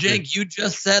love it. Jake, you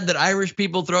just said that Irish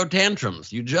people throw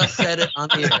tantrums. You just said it on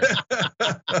the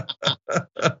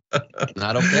air.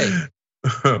 Not okay.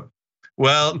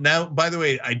 Well, now, by the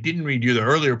way, I didn't read you the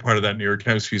earlier part of that New York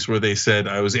Times piece where they said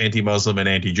I was anti-Muslim and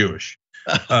anti-Jewish.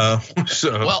 Well,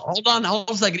 hold on a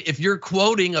second. If you're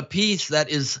quoting a piece that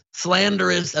is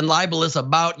slanderous and libelous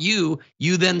about you,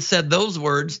 you then said those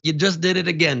words. You just did it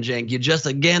again, Cenk. You just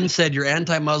again said you're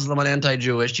anti-Muslim and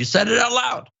anti-Jewish. You said it out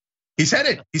loud. He said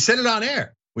it. He said it on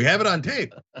air. We have it on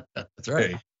tape. That's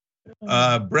right.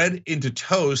 Bread into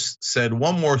Toast said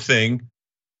one more thing,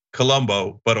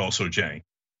 Columbo, but also Jank.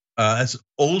 That's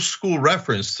old school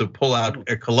reference to pull out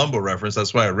a Columbo reference.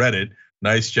 That's why I read it.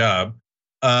 Nice job.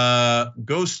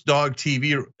 Ghost Dog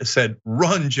TV said,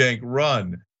 "Run, Jank,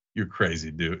 run." You're crazy,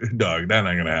 dude. Dog, that's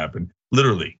not gonna happen.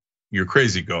 Literally, you're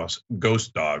crazy, Ghost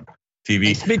Dog TV.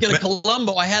 And speaking of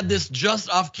Columbo, I had this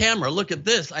just off camera. Look at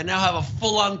this. I now have a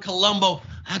full-on Columbo.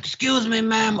 "Excuse me,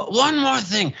 ma'am. One more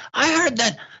thing. I heard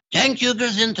that Cenk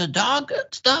Uger's into dog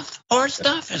stuff, horse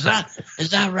stuff. Is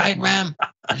that right, ma'am?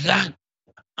 Is that?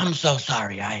 I'm so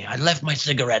sorry. I left my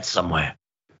cigarettes somewhere.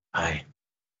 Sorry,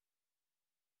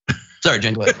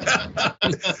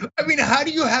 Cenk. I mean, how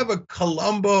do you have a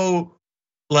Columbo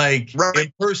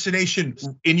impersonation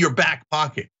in your back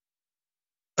pocket?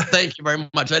 Thank you very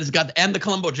much. I just got the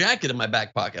Columbo jacket in my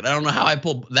back pocket. I don't know how I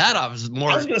pulled that off. I was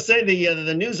going to say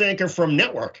the news anchor from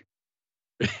Network.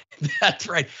 That's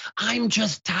right. "I'm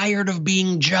just tired of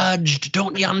being judged.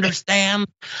 Don't you understand?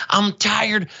 I'm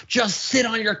tired. Just sit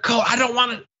on your coat. I don't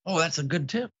want to." Oh, that's a good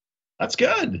tip. That's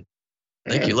good.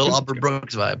 Thank you. Little Albert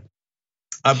Brooks vibe.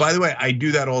 By the way, I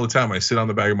do that all the time. I sit on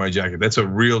the back of my jacket. That's a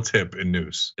real tip in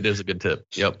news. It is a good tip.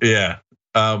 Yep. Yeah.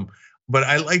 But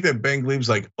I like that Ben Gleib's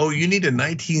like, "Oh, you need a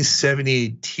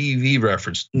 1978 TV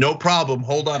reference." No problem.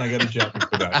 Hold on, I got a jacket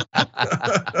for that.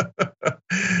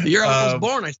 The year I was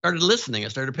born, I started listening. I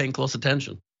started paying close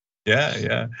attention.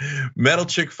 Yeah. Metal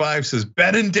Chick 5 says,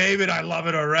 Ben and David, I love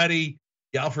it already.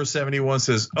 Yalfer71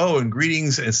 says, oh, and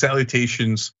greetings and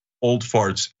salutations, old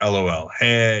farts, LOL.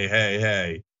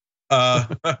 Hey.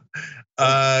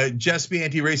 Jess B.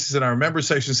 Anti-Racist in our member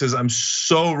section says, I'm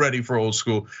so ready for old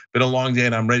school. Been a long day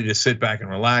and I'm ready to sit back and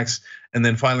relax. And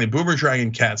then finally, Boomer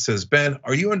Dragon Cat says, Ben,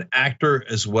 are you an actor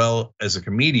as well as a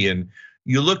comedian?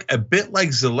 You look a bit like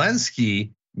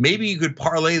Zelensky. Maybe you could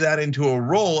parlay that into a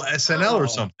role, SNL or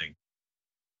something.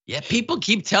 Yeah, people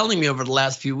keep telling me over the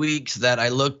last few weeks that I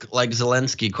look like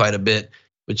Zelensky quite a bit,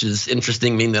 which is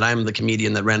interesting, meaning that I'm the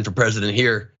comedian that ran for president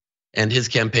here, and his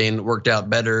campaign worked out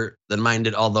better than mine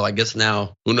did. Although I guess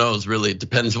now, who knows, really, it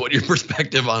depends what your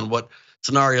perspective on what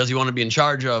scenarios you want to be in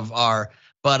charge of are.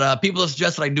 But people have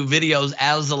suggested I do videos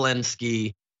as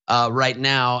Zelensky right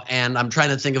now, and I'm trying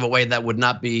to think of a way that would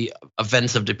not be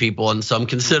offensive to people, and so I'm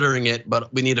considering it,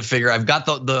 but we need to figure, I've got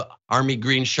the army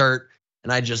green shirt,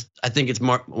 and I think it's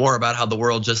more about how the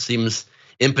world just seems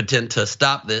impotent to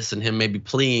stop this, and him maybe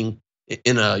pleading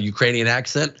in a Ukrainian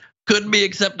accent could be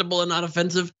acceptable and not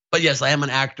offensive. But yes, I am an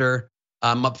actor.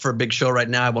 I'm up for a big show right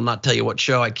now. I will not tell you what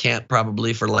show. I can't,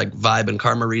 probably for like vibe and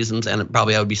karma reasons, and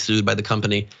probably I would be sued by the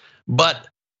company. But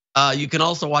you can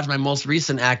also watch my most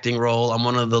recent acting role. I'm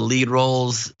one of the lead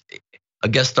roles, a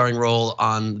guest starring role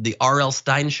on the R.L.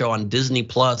 Stine show on Disney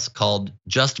Plus called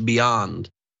Just Beyond.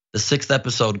 The 6th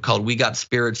episode called We Got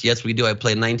Spirits. Yes, we do. I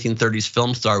play a 1930s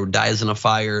film star who dies in a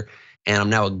fire, and I'm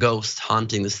now a ghost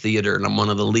haunting this theater, and I'm one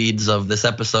of the leads of this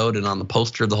episode and on the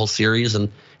poster of the whole series, and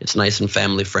it's nice and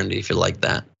family friendly if you like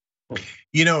that.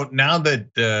 You know, now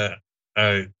that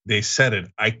they said it,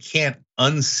 I can't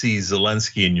unsee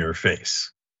Zelensky in your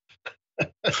face.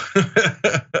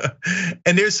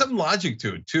 And there's some logic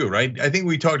to it too, right? I think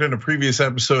we talked on a previous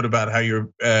episode about how your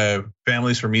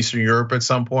family's from Eastern Europe at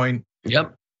some point.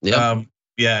 Yep.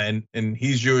 Yeah, and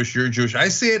he's Jewish, you're Jewish. I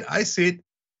see it.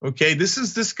 Okay,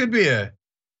 this could be a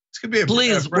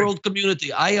please, world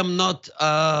community. I am not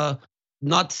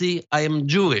Nazi. I am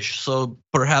Jewish, so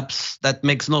perhaps that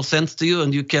makes no sense to you,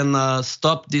 and you can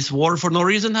stop this war for no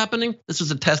reason happening. This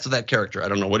is a test of that character. I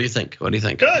don't know. What do you think?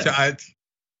 Good.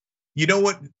 You know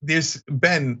what? There's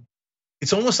Ben.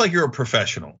 It's almost like you're a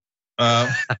professional.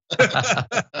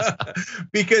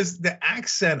 Because the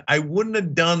accent, I wouldn't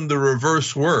have done the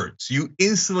reverse words. You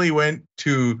instantly went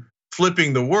to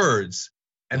flipping the words,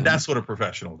 and that's what a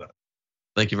professional does.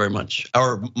 Thank you very much.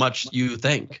 Or much you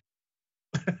think.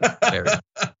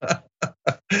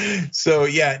 So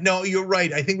yeah, no, you're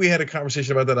right. I think we had a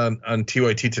conversation about that on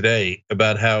TYT today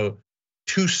about how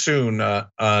too soon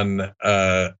on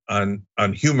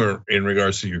humor in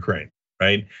regards to Ukraine,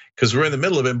 right? Because we're in the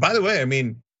middle of it. And by the way, I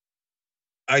mean,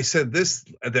 I said this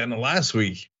at the end of last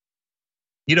week.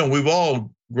 You know, we've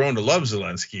all grown to love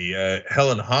Zelensky.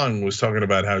 Helen Hong was talking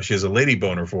about how she has a lady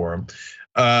boner for him,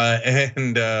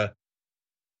 and I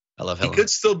love Helen. He could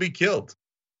still be killed.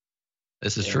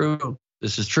 This is true.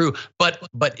 This is true. But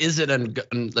is it?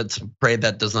 And let's pray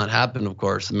that does not happen. Of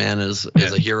course, man is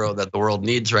a hero that the world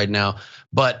needs right now.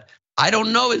 But I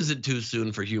don't know. Is it too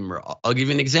soon for humor? I'll give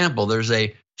you an example. There's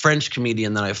a French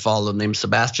comedian that I follow named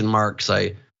Sebastian Marx.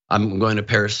 I'm going to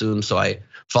Paris soon, so I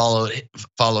follow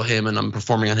him, and I'm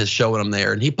performing on his show when I'm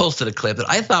there. And he posted a clip that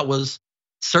I thought was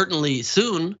certainly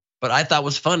soon, but I thought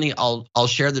was funny. I'll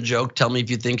share the joke. Tell me if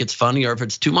you think it's funny or if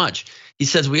it's too much. He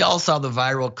says, we all saw the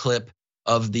viral clip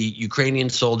of the Ukrainian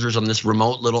soldiers on this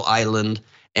remote little island,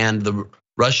 and the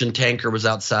Russian tanker was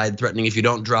outside threatening, if you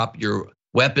don't drop your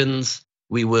weapons,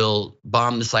 we will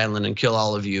bomb this island and kill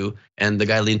all of you. And the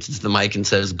guy leans into the mic and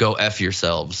says, go F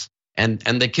yourselves. And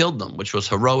they killed them, which was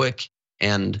heroic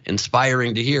and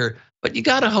inspiring to hear. But you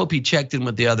gotta hope he checked in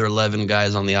with the other 11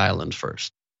 guys on the island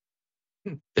first,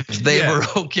 if they were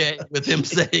okay with him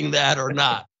saying that or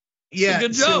not. Yeah,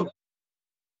 good joke.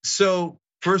 So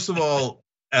first of all,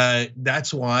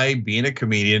 that's why being a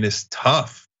comedian is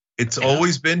tough. It's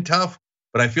always been tough,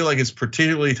 but I feel like it's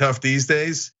particularly tough these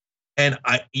days. And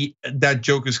that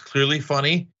joke is clearly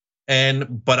funny.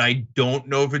 But I don't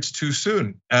know if it's too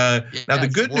soon. Now the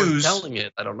good news, telling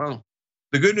it, I don't know.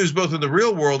 The good news, both in the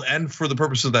real world and for the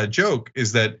purpose of that joke,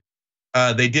 is that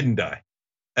they didn't die.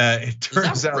 It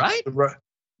turns out, right?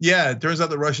 It turns out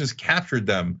the Russians captured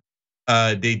them.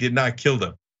 They did not kill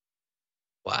them.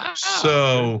 Wow.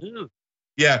 So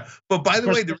yeah, but by the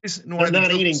way, the reason why they're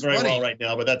not eating very well right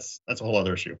now, but that's a whole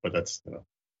other issue. But that's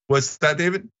What's that,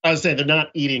 David? I was saying they're not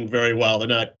eating very well. They're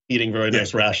not eating very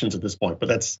nice rations at this point. But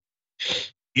that's.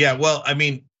 Yeah, well, I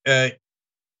mean, the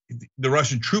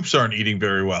Russian troops aren't eating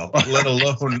very well, let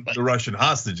alone the Russian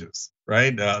hostages,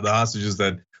 right? The hostages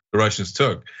that the Russians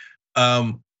took.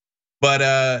 But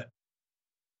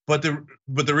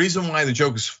But the reason why the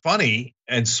joke is funny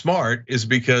and smart is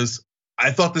because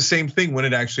I thought the same thing when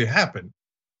it actually happened.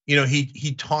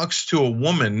 He talks to a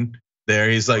woman there.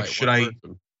 He's like, should I?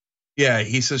 Yeah,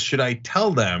 he says, should I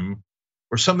tell them,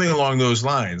 or something along those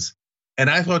lines? And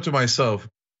I thought to myself,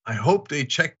 I hope they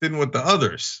checked in with the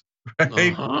others,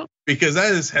 right? Because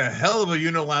that is a hell of a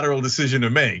unilateral decision to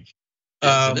make.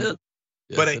 Yes, it is.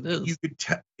 Yes, but it is. You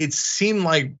could it seemed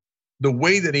like the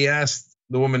way that he asked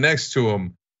the woman next to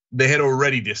him, they had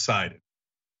already decided.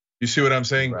 You see what I'm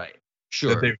saying? Right.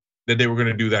 Sure. That they were going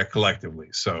to do that collectively.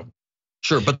 So.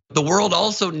 Sure, but the world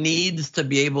also needs to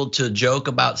be able to joke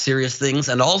about serious things.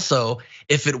 And also,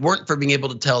 if it weren't for being able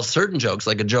to tell certain jokes,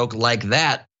 like a joke like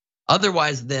that,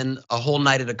 otherwise then a whole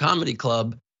night at a comedy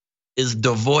club is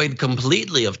devoid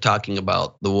completely of talking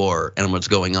about the war and what's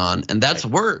going on. And that's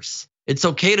worse. It's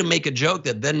okay to make a joke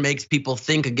that then makes people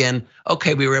think again,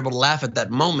 okay, we were able to laugh at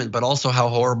that moment, but also how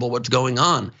horrible what's going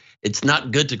on. It's not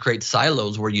good to create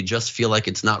silos where you just feel like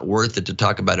it's not worth it to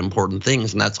talk about important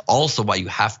things. And that's also why you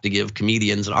have to give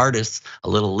comedians and artists a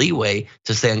little leeway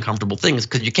to say uncomfortable things,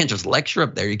 because you can't just lecture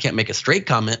up there. You can't make a straight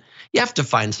comment. You have to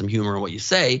find some humor in what you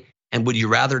say. And would you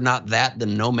rather not that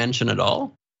than no mention at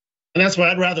all? And that's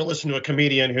why I'd rather listen to a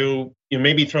comedian who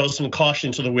maybe throws some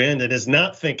caution to the wind and is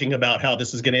not thinking about how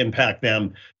this is going to impact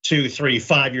them 2, 3,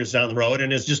 5 years down the road,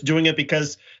 and is just doing it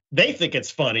because they think it's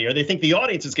funny, or they think the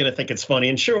audience is going to think it's funny.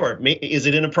 And sure, is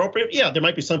it inappropriate? Yeah, there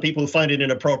might be some people who find it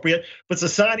inappropriate, but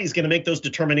society is going to make those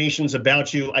determinations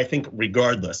about you, I think,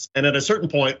 regardless. And at a certain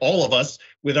point, all of us,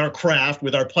 with our craft,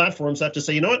 with our platforms, have to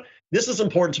say, you know what? This is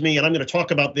important to me, and I'm going to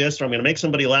talk about this, or I'm going to make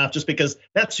somebody laugh just because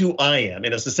that's who I am.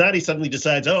 And if society suddenly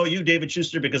decides, oh, you, David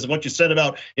Shuster, because of what you said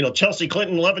about Chelsea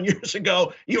Clinton 11 years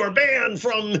ago, you are banned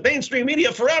from the mainstream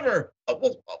media forever.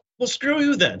 Well, screw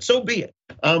you then. So be it.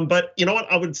 But you know what?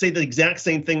 I would say the exact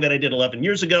same thing that I did 11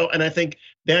 years ago, and I think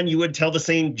then you would tell the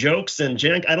same jokes. And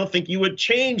Cenk, I don't think you would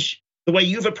change the way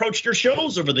you've approached your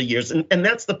shows over the years. And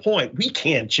that's the point. We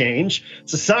can't change.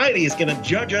 Society is going to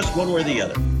judge us one way or the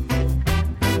other.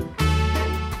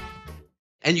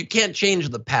 And you can't change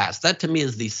the past. That to me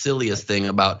is the silliest thing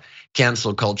about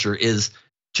cancel culture, is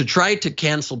to try to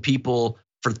cancel people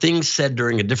for things said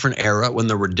during a different era when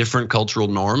there were different cultural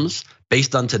norms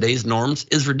based on today's norms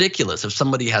is ridiculous. If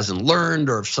somebody hasn't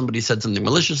learned, or if somebody said something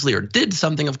maliciously or did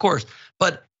something, of course.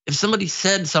 But if somebody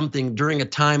said something during a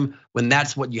time when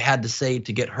that's what you had to say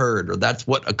to get heard, or that's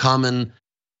what a common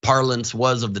parlance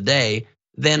was of the day,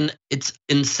 then it's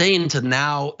insane to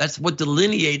now, that's what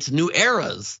delineates new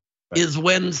eras. Is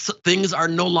when things are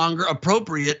no longer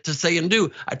appropriate to say and do.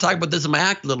 I talk about this in my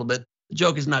act a little bit. The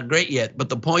joke is not great yet, but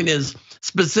the point is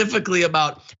specifically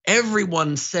about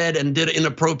everyone said and did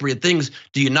inappropriate things.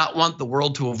 Do you not want the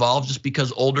world to evolve just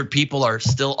because older people are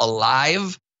still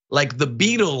alive? Like the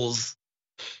Beatles,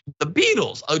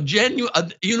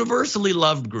 a universally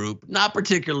loved group, not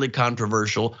particularly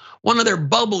controversial. One of their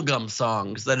bubblegum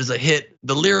songs that is a hit,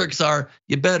 the lyrics are,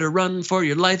 you better run for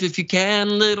your life if you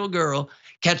can, little girl.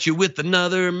 Catch you with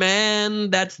another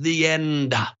man, that's the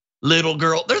end, little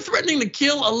girl. They're threatening to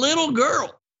kill a little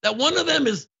girl that one of them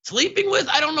is sleeping with.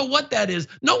 I don't know what that is.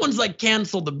 No one's like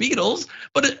canceled the Beatles,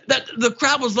 but the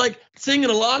crowd was like singing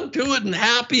along to it and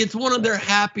happy. It's one of their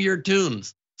happier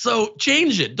tunes. So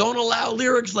change it. Don't allow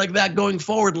lyrics like that going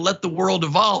forward and let the world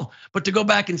evolve. But to go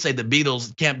back and say the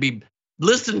Beatles can't be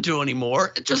listened to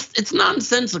anymore, it's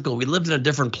nonsensical. We lived in a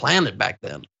different planet back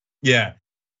then. Yeah.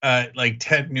 Like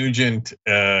Ted Nugent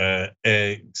has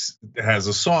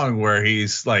a song where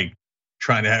he's like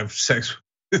trying to have sex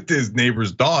with his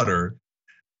neighbor's daughter.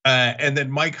 And then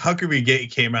Mike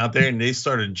Huckabee came out there and they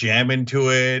started jamming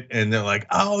to it. And they're like,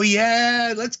 oh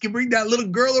yeah, let's bring that little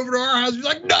girl over to our house. He's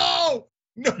like, no,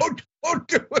 don't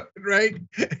do it, right?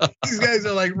 These guys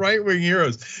are like right-wing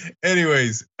heroes.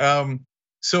 Anyways,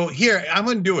 so here, I'm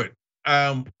gonna do it.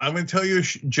 I'm gonna tell you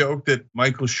a joke that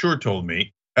Michael Schur told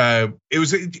me. It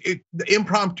was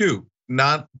impromptu,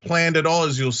 not planned at all,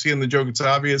 as you'll see in the joke. It's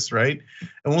obvious, right?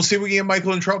 And we'll see if we can get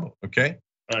Michael in trouble. Okay.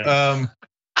 Right.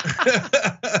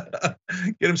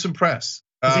 Get him some press.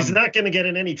 He's not going to get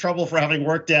in any trouble for having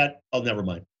worked at. Oh, never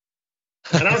mind.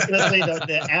 And I was going to say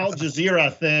the Al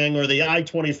Jazeera thing, or the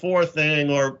I-24 thing,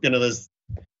 or this.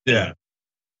 Yeah.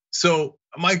 So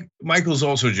Michael's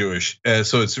also Jewish,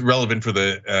 so it's relevant for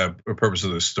the purpose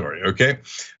of this story. Okay,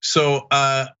 so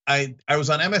I was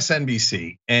on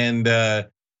MSNBC, and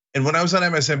when I was on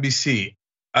MSNBC,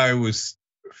 I was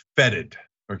feted.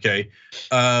 Okay,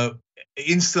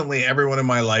 instantly everyone in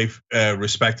my life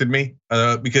respected me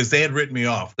because they had written me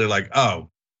off. They're like, oh,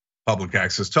 public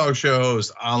access talk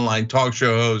shows, online talk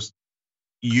shows,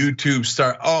 YouTube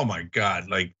star. Oh my God,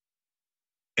 like.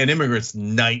 an immigrant's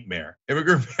nightmare.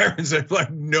 Immigrant parents have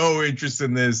like no interest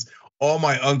in this. All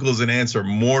my uncles and aunts are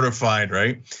mortified,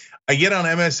 right? I get on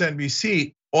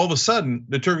MSNBC, all of a sudden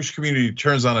the Turkish community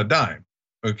turns on a dime,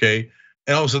 okay?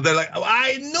 And also they're like, oh,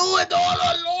 I knew it all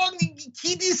along,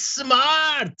 kid is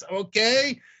smart,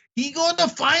 okay? He gonna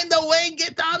find a way,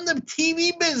 get on the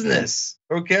TV business,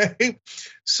 okay?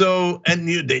 So, and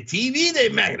the TV, they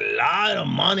make a lot of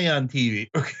money on TV,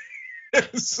 okay?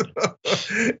 So,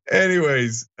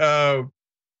 anyways,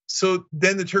 so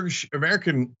then the Turkish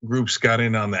American groups got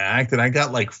in on the act, and I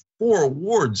got like 4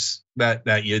 awards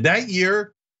that year. That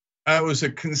year, I was a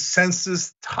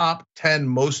consensus top 10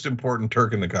 most important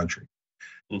Turk in the country.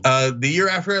 The year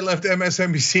after I left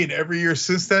MSNBC, and every year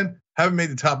since then, haven't made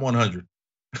the top 100.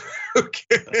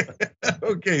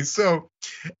 Okay, so,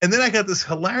 and then I got this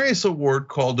hilarious award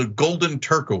called the Golden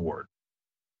Turk Award.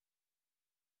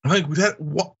 I'm like,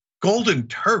 what? Golden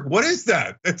Turk, what is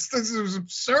that? This is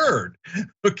absurd.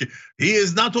 Okay, he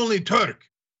is not only Turk,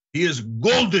 he is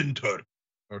Golden Turk.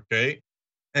 Okay,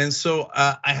 and so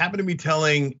I happen to be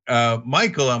telling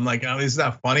Michael, I'm like, oh, isn't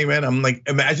that funny, man? I'm like,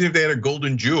 imagine if they had a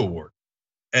Golden Jew Award,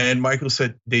 and Michael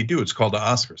said they do. It's called the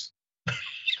Oscars.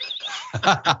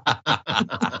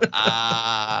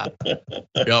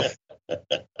 Yep.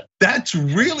 That's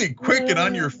really quick and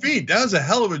on your feet. That was a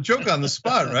hell of a joke on the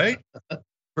spot, right?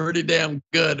 Pretty damn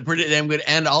good,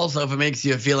 And also, if it makes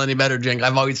you feel any better, Cenk,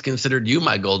 I've always considered you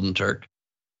my Golden Turk.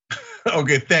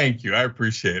 Okay, thank you. I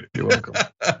appreciate it. You're welcome.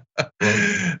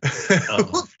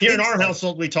 Here in our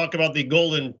household, we talk about the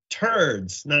Golden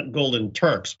Turds, not Golden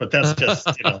Turks, but that's just,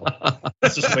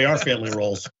 that's just the way our family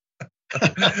rolls.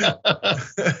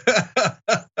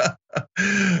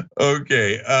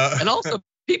 Okay. And also,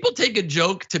 people take a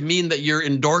joke to mean that you're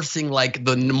endorsing like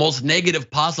the most negative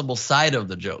possible side of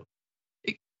the joke.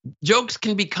 Jokes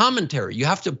can be commentary. You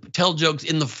have to tell jokes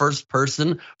in the first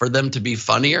person for them to be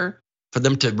funnier, for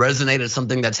them to resonate as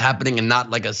something that's happening and not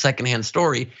like a secondhand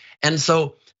story. And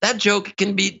so that joke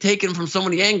can be taken from so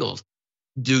many angles.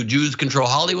 Do Jews control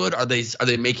Hollywood? Are they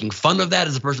making fun of that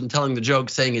as a person telling the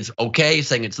joke, saying it's okay,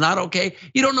 saying it's not okay?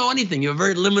 You don't know anything. You have a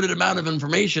very limited amount of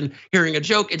information hearing a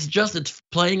joke. It's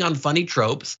playing on funny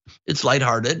tropes. It's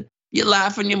lighthearted. You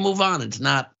laugh and you move on. It's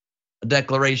not a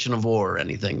declaration of war or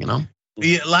anything,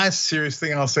 The last serious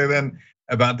thing I'll say then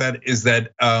about that is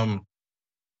that,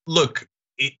 look,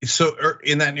 so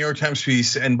in that New York Times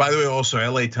piece, and by the way, also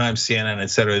LA Times, CNN, et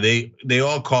cetera, they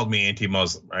all called me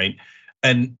anti-Muslim, right?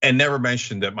 And never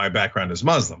mentioned that my background is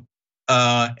Muslim.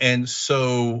 And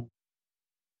so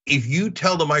if you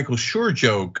tell the Michael Schur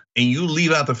joke and you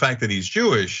leave out the fact that he's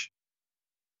Jewish,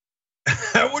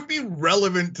 that would be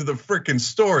relevant to the freaking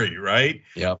story, right?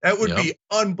 Yeah. That would be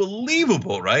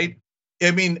unbelievable, right? I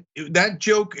mean, that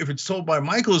joke, if it's told by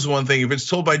Michael, is one thing. If it's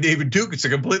told by David Duke, it's a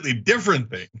completely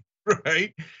different thing,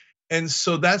 right? And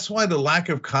so that's why the lack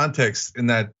of context in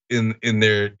that in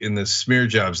the smear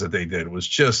jobs that they did was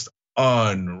just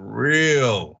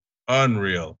unreal. All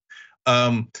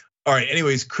right.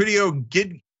 Anyways, Critio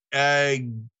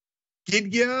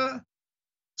Gidya.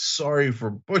 Sorry for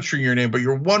butchering your name, but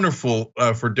you're wonderful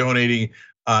for donating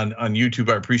on YouTube.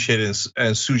 I appreciate it,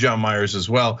 and Sujan Myers as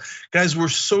well. Guys, we're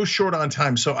so short on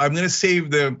time, so I'm gonna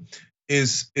save the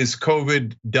is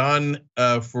COVID done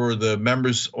for the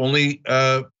members only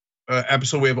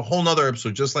episode. We have a whole nother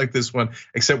episode just like this one,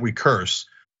 except we curse.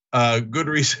 Good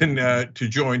reason to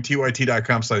join,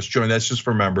 tyt.com/join. That's just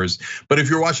for members. But if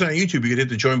you're watching on YouTube, you can hit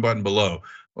the join button below.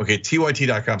 Okay,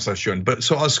 tyt.com/join. But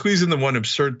so I'll squeeze in the one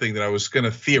absurd thing that I was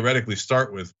gonna theoretically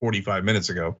start with 45 minutes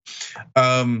ago.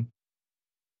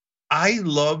 I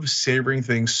love savoring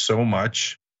things so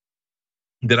much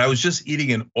that I was just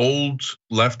eating an old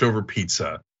leftover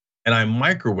pizza and I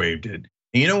microwaved it.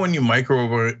 And you know when you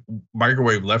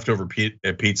microwave leftover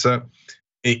pizza,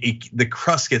 the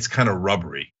crust gets kind of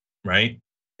rubbery, right?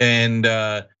 And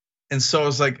so I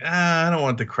was like, I don't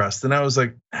want the crust. And I was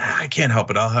like, I can't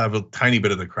help it. I'll have a tiny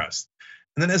bit of the crust.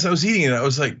 And then as I was eating it, I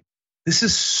was like, this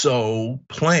is so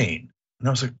plain. And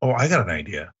I was like, oh, I got an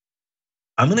idea.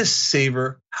 I'm gonna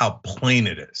savor how plain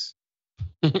it is.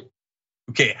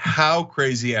 Okay, how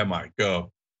crazy am I?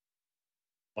 Go.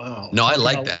 Wow. No, I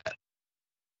like that.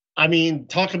 I mean,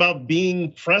 talk about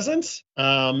being present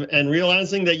and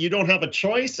realizing that you don't have a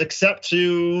choice except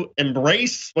to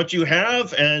embrace what you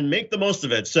have and make the most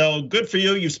of it. So good for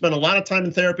you. You've spent a lot of time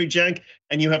in therapy, Cenk,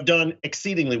 and you have done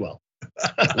exceedingly well.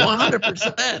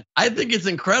 100%. I think it's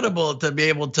incredible to be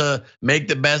able to make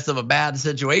the best of a bad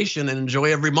situation and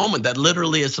enjoy every moment. That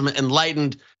literally is some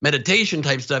enlightened meditation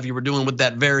type stuff you were doing with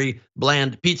that very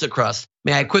bland pizza crust.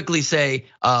 May I quickly say,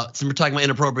 since we're talking about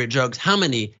inappropriate jokes, how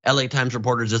many LA Times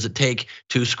reporters does it take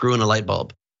to screw in a light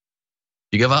bulb?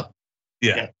 You give up?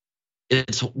 Yeah.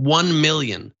 It's 1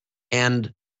 million,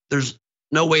 and there's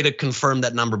no way to confirm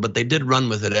that number, but they did run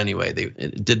with it anyway.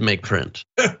 It did make print.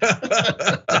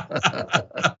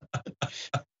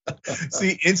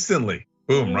 See, instantly,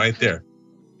 boom, right there.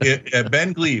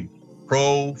 Ben Gleib,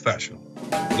 professional.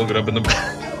 Look it up in the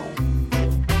book.